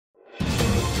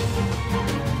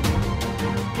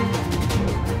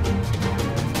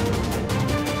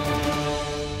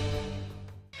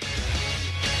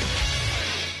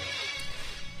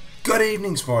Good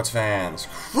evening, sports fans!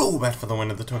 GOATpa for the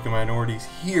win of the token minorities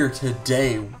here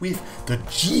today with the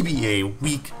GBA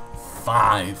Week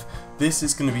 5. This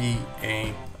is going to be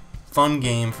a fun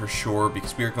game for sure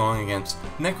because we are going against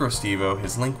NecroStevo.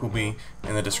 His link will be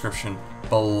in the description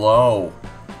below.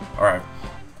 Alright,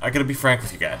 I gotta be frank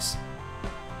with you guys.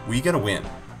 We gotta win.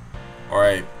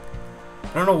 Alright,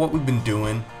 I don't know what we've been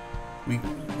doing.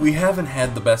 We haven't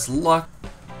had the best luck.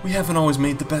 We haven't always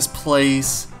made the best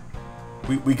plays.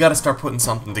 We gotta start putting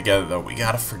something together though. We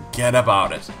gotta forget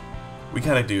about it. We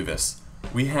gotta do this.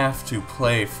 We have to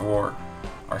play for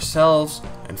ourselves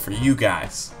and for you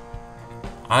guys.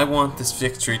 I want this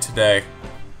victory today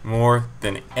more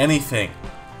than anything.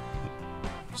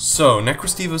 So,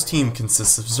 NecroStevo's team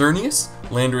consists of Xerneas,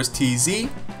 Landorus TZ,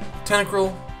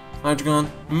 Tentacruel, Hydreigon,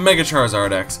 Mega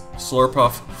Charizard X,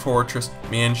 Slurpuff, Fortress,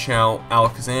 Mienshao,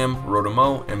 Alakazam,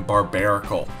 Rotomo, and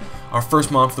Barbaracle. Our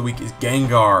first mon for the week is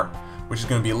Gengar, which is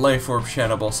going to be Life Orb,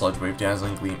 Shadow Ball, Sludge Wave,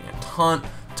 Dazzling Gleam, and Taunt.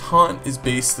 Taunt is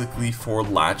basically for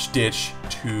Latch Ditch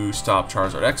to stop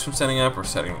Charizard X from setting up, or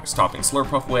stopping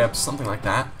Slurpuff way up, something like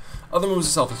that. Other moves are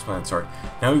self-explanatory.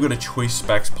 Now we go to Choice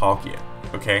Specs Palkia,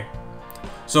 okay?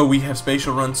 So we have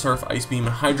Spatial Run, Surf, Ice Beam,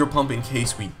 and Hydro Pump in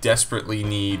case we desperately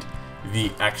need the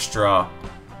extra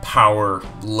power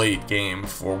late game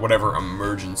for whatever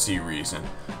emergency reason.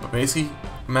 But basically,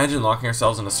 imagine locking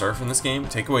ourselves into Surf in this game,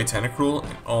 take away Tentacruel,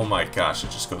 and oh my gosh,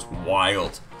 it just goes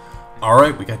wild.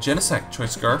 Alright, we got Genesect,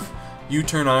 Choice Scarf,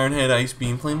 U-Turn, Iron Head, Ice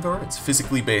Beam, Flamethrower. It's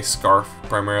physically based Scarf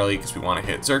primarily because we want to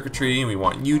hit Circuitry and we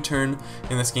want U-Turn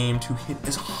in this game to hit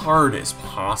as hard as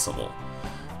possible.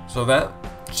 So that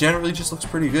generally just looks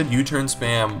pretty good. U-Turn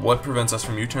spam. What prevents us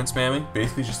from U-Turn spamming?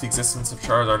 Basically just the existence of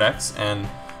Charizard X, and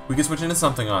we can switch into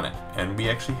something on it, and we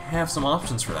actually have some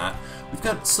options for that. We've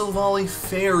got Silvally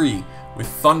Fairy with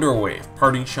Thunder Wave,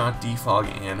 Parting Shot, Defog,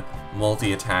 and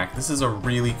Multi-Attack. This is a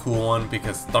really cool one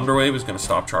because Thunder Wave is going to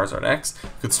stop Charizard X,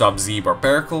 could stop Z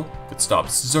Barbaracle, could stop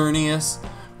Xerneas.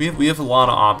 We have a lot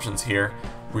of options here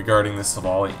regarding this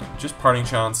Silvally, and just Parting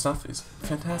Shot and stuff is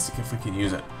fantastic if we can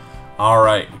use it.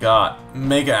 Alright, we got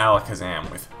Mega Alakazam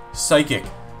with Psychic,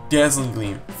 Dazzling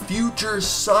Gleam, Future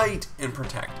Sight, and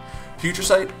Protect. Future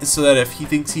Sight is so that if he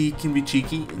thinks he can be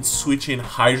cheeky and switch in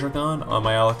Hydreigon on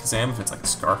my Alakazam, if it's like a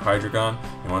Scarf Hydreigon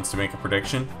and wants to make a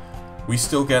prediction, we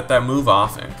still get that move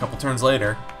off, and a couple turns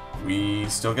later, we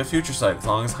still get Future Sight as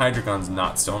long as Hydreigon's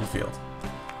not still in the field.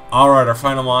 Alright, our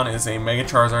final mon is a Mega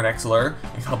Charizard XLR,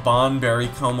 a Kaban Berry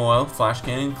Como, Flash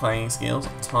Cannon, Clanging Scales,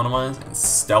 Autonomize, and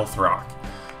Stealth Rock.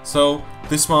 So,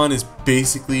 this mon is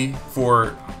basically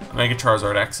for Mega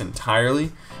Charizard X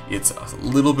entirely. It's a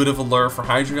little bit of a lure for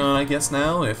Hydreigon, I guess,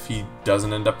 now, if he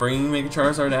doesn't end up bringing Mega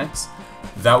Charizard X.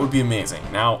 That would be amazing.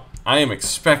 Now, I am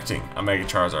expecting a Mega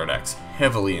Charizard X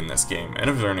heavily in this game, and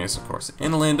of Xerneas, of course,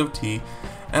 and a Lando T,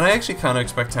 and I actually kind of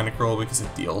expect Tentacruel because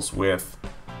it deals with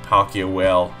Palkia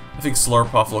well. I think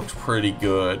Slurpuff looks pretty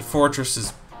good. Fortress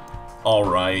is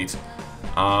alright.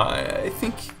 I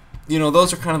think, you know,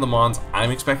 those are kind of the mons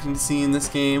I'm expecting to see in this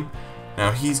game.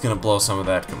 Now, he's going to blow some of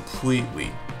that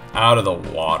completely out of the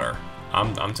water.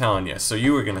 I'm telling you. So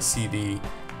you are going to see the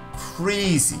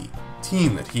crazy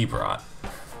team that he brought.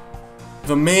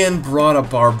 The man brought a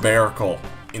Barbaracle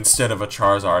instead of a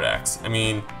Charizard X. I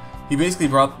mean, he basically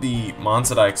brought the mons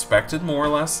that I expected, more or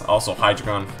less. Also,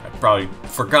 Hydreigon, I probably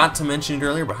forgot to mention it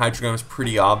earlier, but Hydreigon is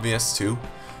pretty obvious, too.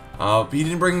 But he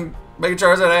didn't bring Mega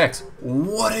Charizard X.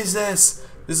 What is this?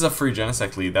 This is a free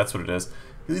Genesect lead, that's what it is.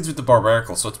 He leads with the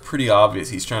Barbaracle, so it's pretty obvious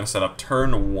he's trying to set up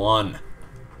turn 1.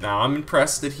 Now, I'm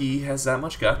impressed that he has that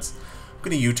much guts. I'm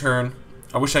going to U-turn.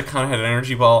 I wish I kind of had an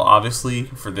Energy Ball, obviously,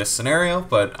 for this scenario,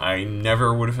 but I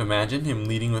never would have imagined him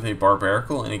leading with a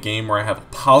Barbaracle in a game where I have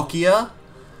a Palkia.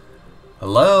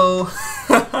 Hello?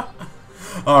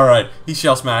 Alright, he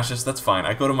Shell Smashes, that's fine.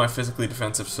 I go to my physically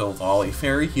defensive Silvally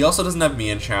Fairy. He also doesn't have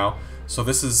Mienshao, so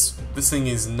this thing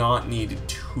is not needed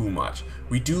too much.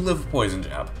 We do live a Poison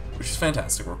Jab, which is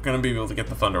fantastic. We're going to be able to get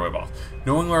the Thunder Wave off.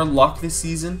 Knowing our luck this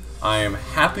season, I am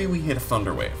happy we hit a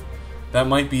Thunder Wave. That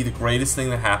might be the greatest thing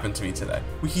that happened to me today.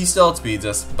 He still outspeeds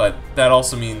us, but that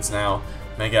also means now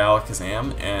Mega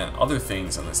Alakazam and other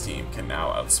things on this team can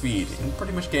now outspeed and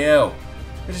pretty much KO,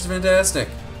 which is fantastic.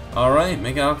 Alright,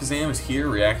 Mega Alakazam is here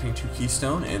reacting to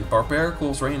Keystone, and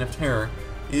Barbaracle's Reign of Terror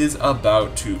is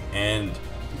about to end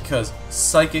because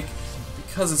Psychic,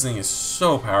 because this thing is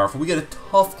so powerful, we get a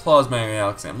Tough Claws Mega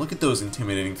Alakazam. Look at those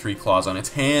intimidating 3 claws on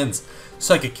its hands.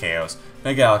 Psychic KOs.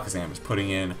 Mega Alakazam is putting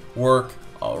in work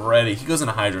already. He goes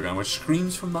into Hydreigon, which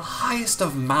screams from the highest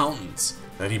of mountains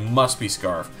that he must be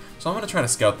Scarf. So I'm going to try to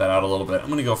scout that out a little bit. I'm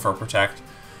going to go for a Protect.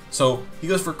 So he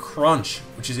goes for Crunch,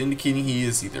 which is indicating he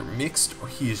is either mixed or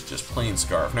he is just plain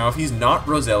Scarf. Now if he's not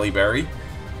Roselli Berry,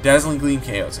 Dazzling Gleam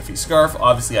KOs. If he's Scarf,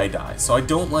 obviously I die. So I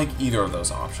don't like either of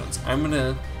those options. I'm going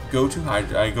to go to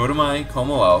I go to my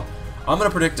Como L. I'm going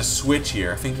to predict a switch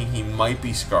here, thinking he might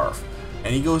be Scarf.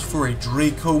 And he goes for a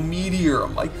Draco Meteor.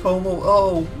 I'm like, Como,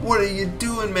 oh, what are you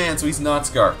doing, man? So he's not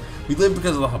Scarf. We live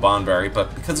because of the Haban Berry,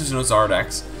 but because there's no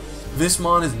Zardex, this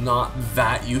mon is not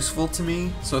that useful to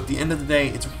me. So at the end of the day,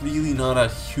 it's really not a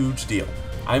huge deal.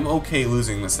 I'm okay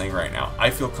losing this thing right now. I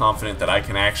feel confident that I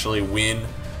can actually win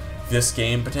this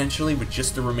game, potentially, with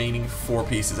just the remaining 4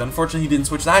 pieces. Unfortunately, he didn't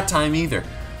switch that time either.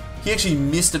 He actually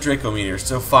missed a Draco Meteor.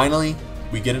 So finally,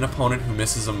 we get an opponent who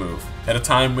misses a move at a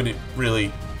time when it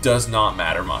really does not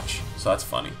matter much. So that's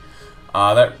funny.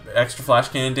 That extra flash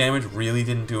cannon damage really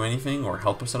didn't do anything or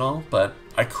help us at all, but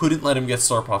I couldn't let him get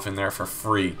Slurpuff in there for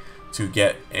free to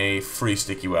get a free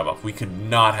Sticky Web up. We could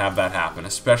not have that happen,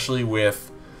 especially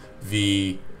with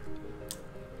the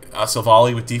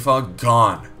Silvally with Defog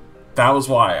gone. That was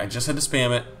why. I just had to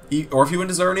spam it. Or if he went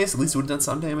to Xerneas, at least it would have done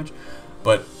some damage.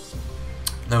 But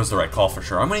that was the right call for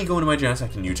sure. I'm going to go into my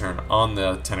Genesect and U-turn on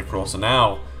the Tentacruel. So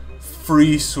now,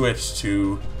 free switch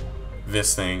to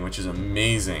this thing, which is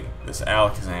amazing. This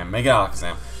Alakazam, Mega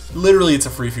Alakazam. Literally, it's a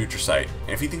free Future Sight.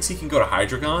 And if he thinks he can go to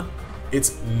Hydreigon,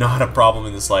 it's not a problem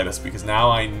in the slightest, because now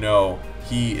I know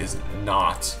he is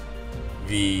not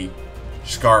the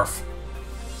Scarf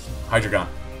Hydreigon.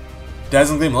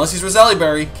 Dazzling Gleam, unless he's Roselli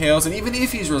Berry, KOs, and even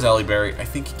if he's Roselli Berry, I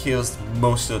think he KOs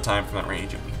most of the time from that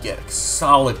range, and we get a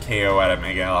solid KO out of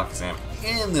Mega Alakazam,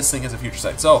 and this thing has a Future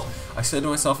Sight. So, I said to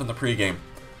myself in the pregame,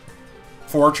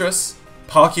 Fortress,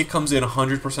 Palkia comes in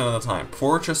 100% of the time.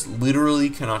 Fortress literally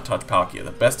cannot touch Palkia.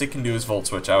 The best it can do is Volt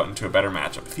Switch out into a better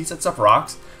matchup. If he sets up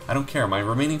rocks, I don't care. My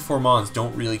remaining 4 Mons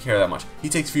don't really care that much. He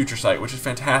takes Future Sight, which is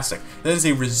fantastic. That is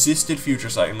a resisted Future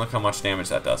Sight, and look how much damage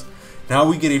that does. Now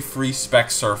we get a free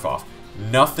Specs Surf off.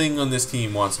 Nothing on this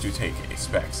team wants to take a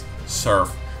Specs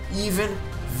Surf. Even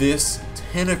this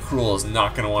Tentacruel is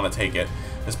not going to want to take it,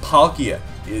 as Palkia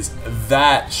is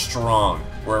that strong,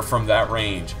 where from that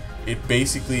range, it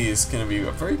basically is going to be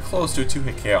very close to a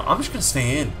 2-hit KO. I'm just going to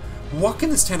stay in. What can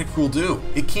this Tentacruel do?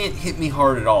 It can't hit me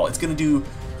hard at all. It's going to do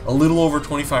a little over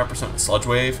 25% with Sludge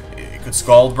Wave. It could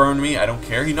Scald Burn me. I don't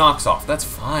care. He knocks off. That's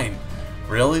fine.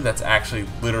 Really? That's actually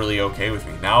literally okay with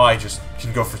me. Now I just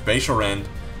can go for Spatial Rend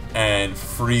and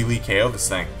freely KO this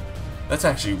thing. That's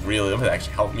actually really, that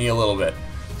actually helped me a little bit.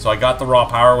 So I got the raw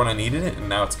power when I needed it, and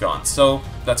now it's gone. So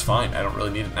that's fine. I don't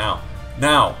really need it now.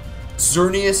 Now,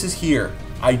 Xerneas is here.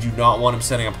 I do not want him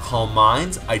setting up Calm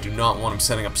Minds. I do not want him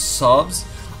setting up subs.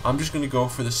 I'm just going to go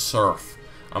for the Surf.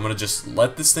 I'm going to just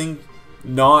let this thing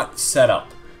not set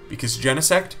up, because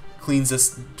Genesect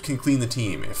can clean the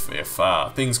team if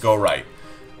things go right.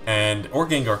 Or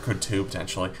Gengar could too,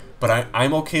 potentially. But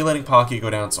I'm okay letting Palkia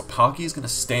go down, so Palkia is going to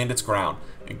stand its ground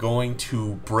and going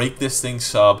to break this thing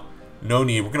sub. No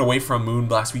need. We're going to wait for a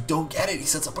Moonblast. We don't get it. He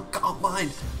sets up a Calm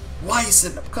Mind. Why is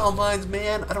setting up Calm Minds,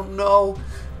 man? I don't know.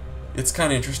 It's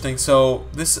kind of interesting. So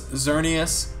this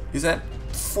Xerneas is at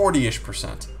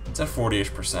 40-ish%. It's at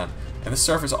 40-ish%. And the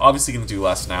Surf is obviously going to do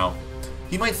less now.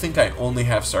 He might think I only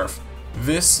have Surf.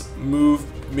 This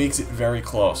move makes it very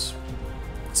close.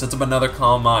 Sets up another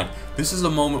Calm Mind. This is a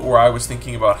moment where I was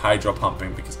thinking about Hydro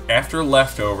Pumping, because after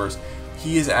Leftovers,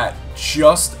 he is at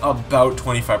just about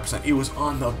 25%. It was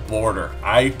on the border.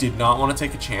 I did not want to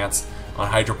take a chance on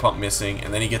Hydro Pump missing,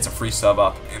 and then he gets a free sub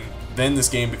up, and then this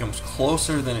game becomes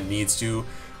closer than it needs to,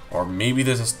 or maybe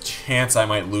there's a chance I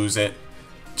might lose it.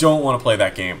 Don't want to play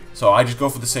that game. So I just go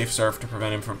for the safe Surf to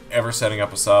prevent him from ever setting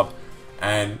up a sub.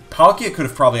 And Palkia could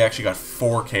have probably actually got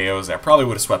 4 KOs there. Probably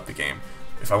would have swept the game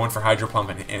if I went for Hydro Pump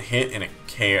and hit and it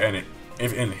KO and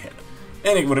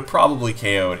it would have probably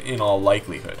KO'd in all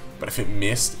likelihood. But if it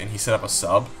missed and he set up a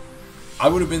sub, I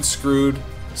would have been screwed.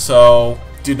 So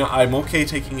I'm okay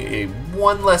taking a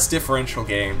 1 less differential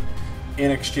game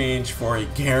in exchange for a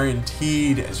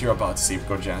guaranteed, as you're about to see,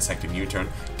 go to Genesect and U-turn,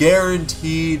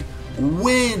 guaranteed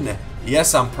win.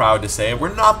 Yes, I'm proud to say it.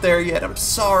 We're not there yet. I'm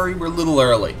sorry, we're a little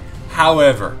early.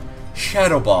 However,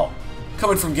 Shadow Ball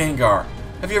coming from Gengar.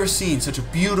 Have you ever seen such a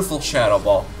beautiful Shadow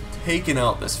Ball taking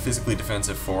out this physically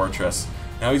defensive Fortress?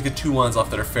 Now he's got 2 ones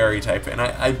left that are Fairy type, and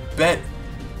I bet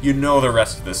you know the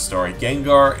rest of this story.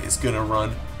 Gengar is going to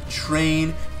run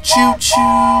train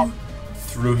choo-choo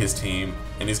through his team,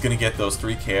 and he's going to get those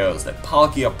 3 KOs that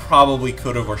Palkia probably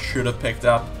could have or should have picked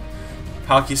up.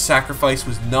 Palkia's sacrifice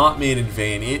was not made in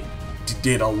vain. It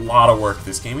did a lot of work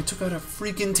this game. It took out a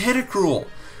freaking Tentacruel,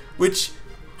 which,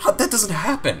 that doesn't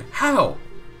happen. How?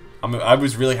 I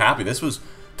was really happy. This was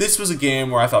this was a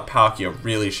game where I thought Palkia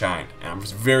really shined, and I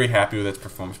was very happy with its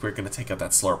performance. We're going to take out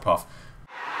that Slurpuff.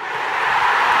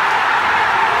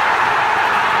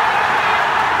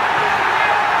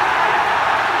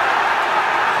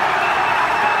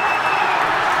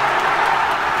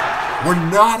 We're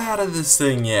not out of this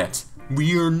thing yet.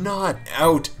 We are not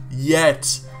out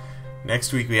yet.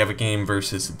 Next week we have a game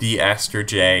versus the Aster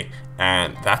J,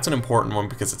 and that's an important one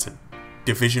because it's a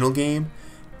divisional game,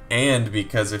 and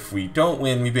because if we don't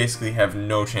win, we basically have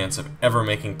no chance of ever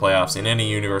making playoffs in any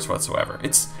universe whatsoever.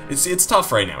 It's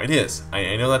tough right now. It is.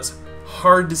 I know that's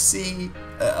hard to see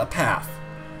a path,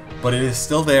 but it is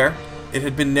still there. It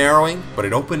had been narrowing, but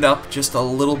it opened up just a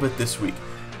little bit this week.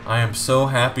 I am so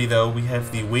happy though. We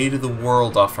have the weight of the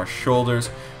world off our shoulders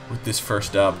with this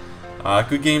first dub.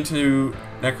 Good game to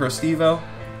NecroStevo.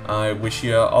 I wish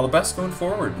you all the best going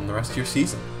forward in the rest of your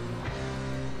season.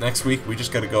 Next week, we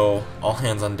just got to go all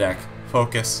hands on deck.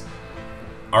 Focus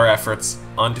our efforts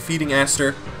on defeating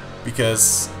Aster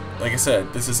because, like I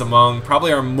said, this is among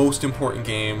probably our most important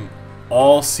game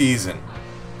all season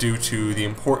due to the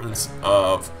importance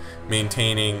of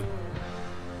maintaining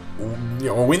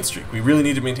a win streak. We really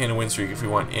need to maintain a win streak if we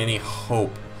want any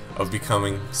hope of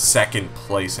becoming second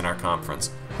place in our conference.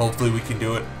 Hopefully we can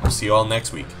do it. We'll see you all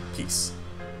next week. Peace.